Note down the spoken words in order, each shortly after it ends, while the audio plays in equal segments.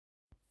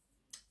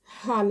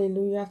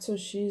Hallelujah to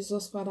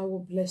Jesus. Father,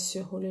 we bless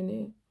your holy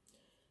name.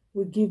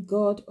 We give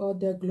God all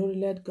the glory.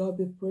 Let God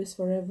be praised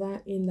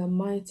forever. In the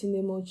mighty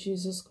name of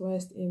Jesus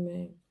Christ.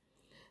 Amen.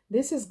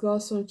 This is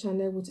God's Own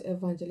channel with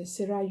Evangelist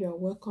Sarah. You are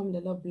welcome.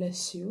 The Lord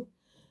bless you.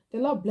 The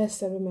Lord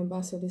bless every member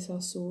of this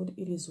household.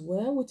 It is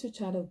well with you,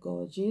 child of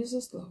God.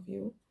 Jesus love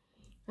you.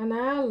 And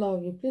I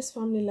love you. Please,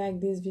 family,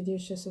 like this video,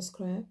 share,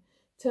 subscribe.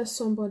 Tell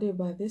somebody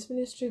about this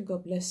ministry.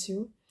 God bless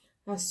you.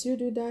 As you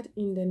do that,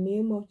 in the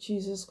name of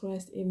Jesus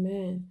Christ,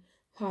 amen.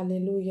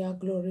 Hallelujah.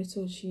 Glory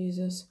to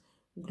Jesus.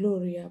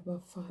 Glory, Abba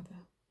Father.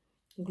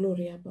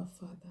 Glory, Abba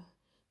Father.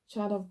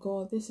 Child of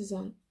God, this is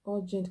an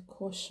urgent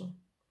caution.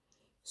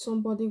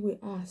 Somebody will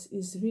ask,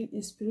 is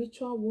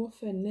spiritual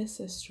warfare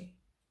necessary?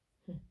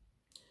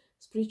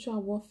 Spiritual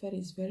warfare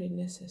is very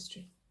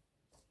necessary.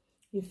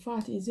 In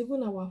fact, it's even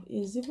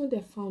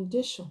the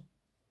foundation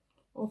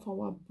of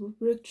our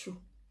breakthrough.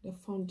 The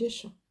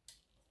foundation.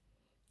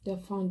 The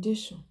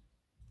foundation.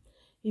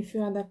 If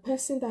you are the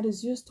person that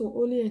is used to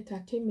only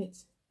entertainment,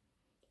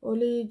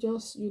 only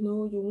just, you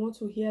want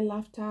to hear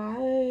laughter,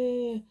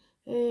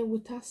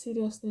 without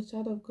seriousness,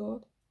 child of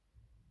God,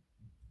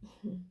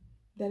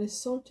 there is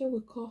something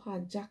we call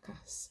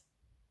hijackers.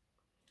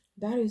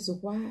 That is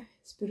why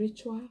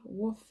spiritual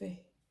warfare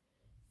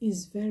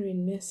is very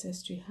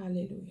necessary.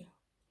 Hallelujah.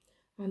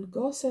 And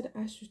God said,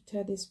 I should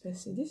tell this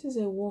person, this is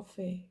a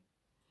warfare.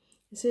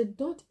 He said,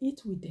 don't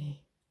eat with them.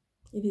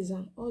 It is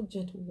an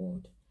urgent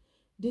word.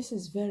 This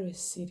is very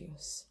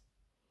serious.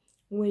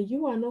 When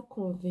you are not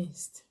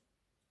convinced,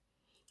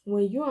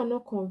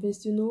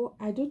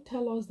 I do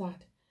tell us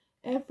that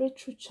every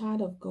true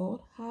child of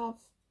God have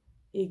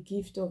a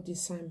gift of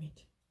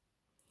discernment.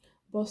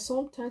 But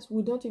sometimes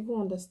we don't even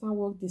understand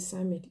what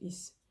discernment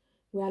is.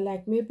 We are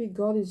like, maybe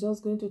God is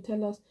just going to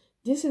tell us,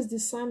 this is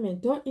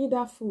discernment. Don't eat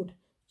that food.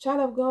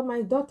 Child of God,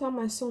 my daughter,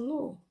 my son.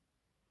 No.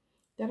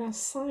 There are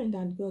signs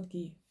that God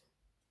gives.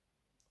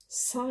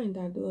 Signs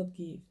that God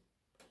gives.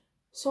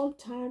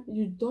 Sometimes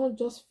you don't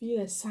just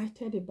feel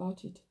excited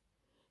about it.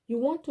 You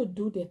want to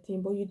do the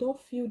thing, but you don't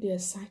feel the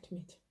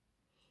excitement.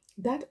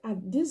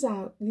 These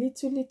are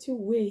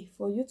little way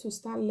for you to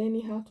start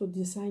learning how to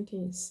design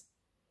things.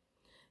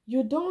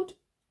 You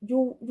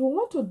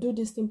want to do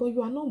this thing, but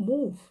you are not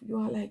moved. You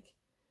are like,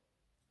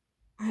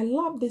 I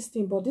love this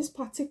thing, but this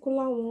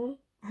particular one,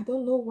 I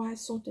don't know why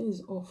something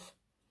is off.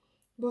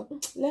 But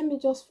let me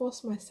just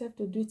force myself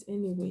to do it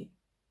anyway.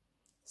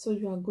 So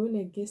you are going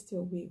against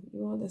your will.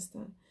 You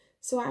understand?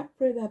 So I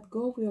pray that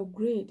God will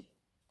upgrade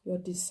your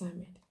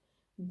discernment.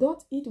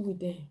 Don't eat with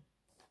them.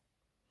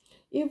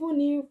 Even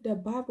if the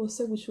Bible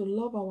says we should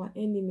love our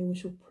enemy, we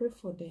should pray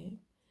for them.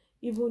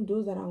 Even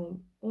those that are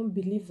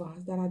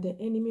unbelievers, that are the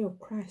enemy of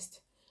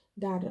Christ,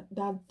 that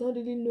don't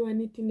really know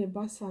anything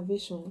about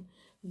salvation,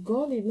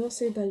 God did not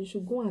say that you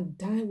should go and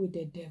die with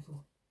the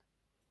devil.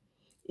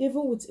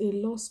 Even with a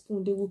long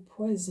spoon, they will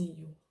poison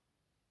you.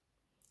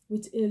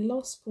 With a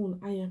long spoon,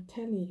 I am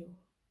telling you.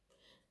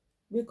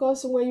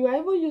 Because when you are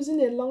even using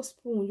a long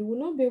spoon, you will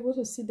not be able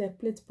to see the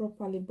plate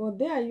properly. But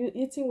they are you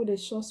eating with a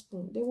short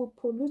spoon. They will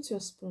pollute your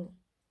spoon.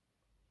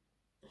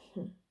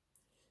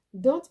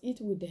 Don't eat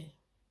with them.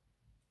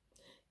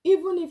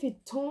 Even if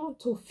it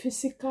turns to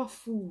physical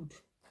food,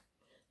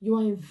 you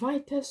are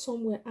invited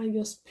somewhere and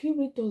your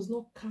spirit does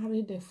not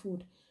carry the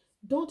food,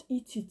 don't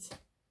eat it.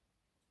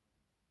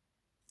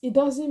 It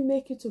doesn't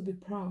make you to be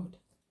proud.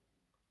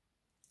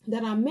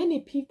 There are many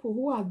people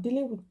who are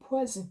dealing with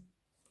poison,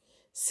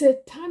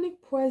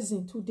 satanic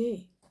poison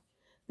today,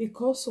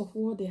 because of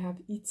what they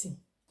have eaten.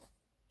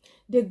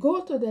 They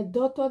go to the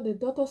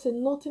doctor says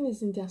nothing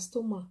is in their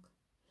stomach.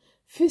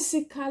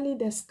 Physically,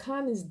 the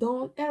scan is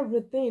done,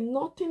 everything,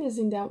 nothing is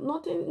in there,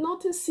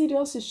 nothing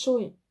serious is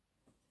showing.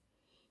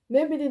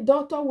 Maybe the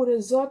doctor will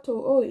resort to,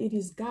 oh, it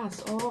is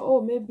gas, or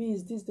oh, maybe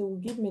it's this, they will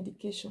give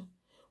medication.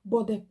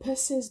 But the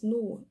person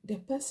knows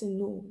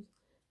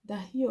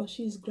that he or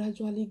she is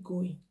gradually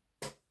going.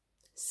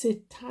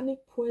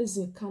 Satanic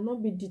poison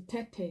cannot be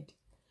detected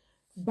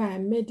by a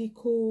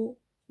medical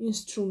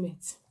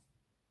instrument.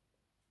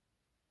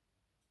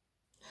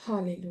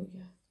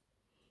 Hallelujah.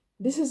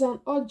 This is an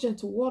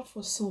urgent word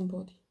for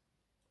somebody.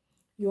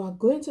 You are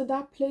going to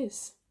that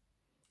place.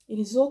 It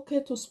is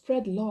okay to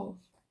spread love,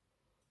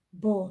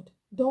 but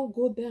don't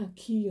go there and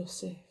kill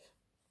yourself.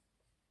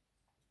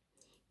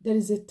 There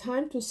is a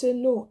time to say,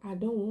 no, I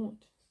don't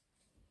want.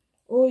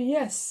 Oh,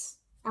 yes,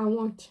 I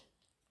want.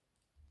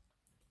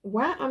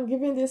 Why I'm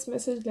giving this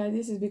message like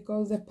this is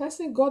because the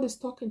person God is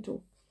talking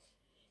to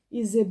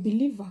is a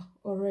believer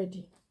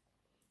already.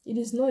 It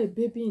is not a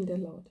baby in the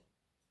Lord.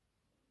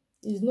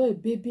 It is not a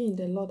baby in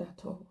the Lord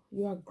at all.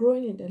 You are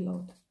growing in the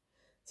Lord.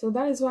 So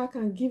that is why I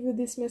can give you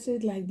this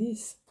message like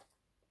this,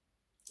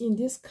 in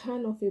this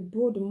kind of a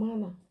bold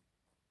manner,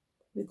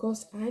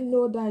 because I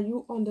know that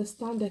you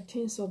understand the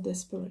things of the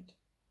Spirit.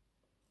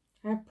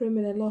 I pray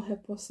may the Lord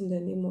help us in the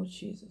name of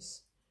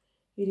Jesus.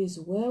 It is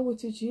well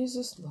with you.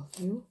 Jesus love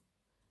you.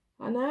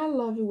 And I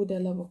love you with the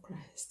love of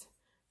Christ.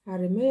 I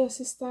remain your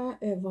sister,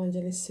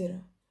 Evangelist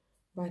Sarah.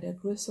 By the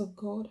grace of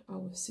God, I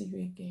will see you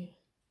again.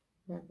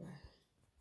 Bye-bye.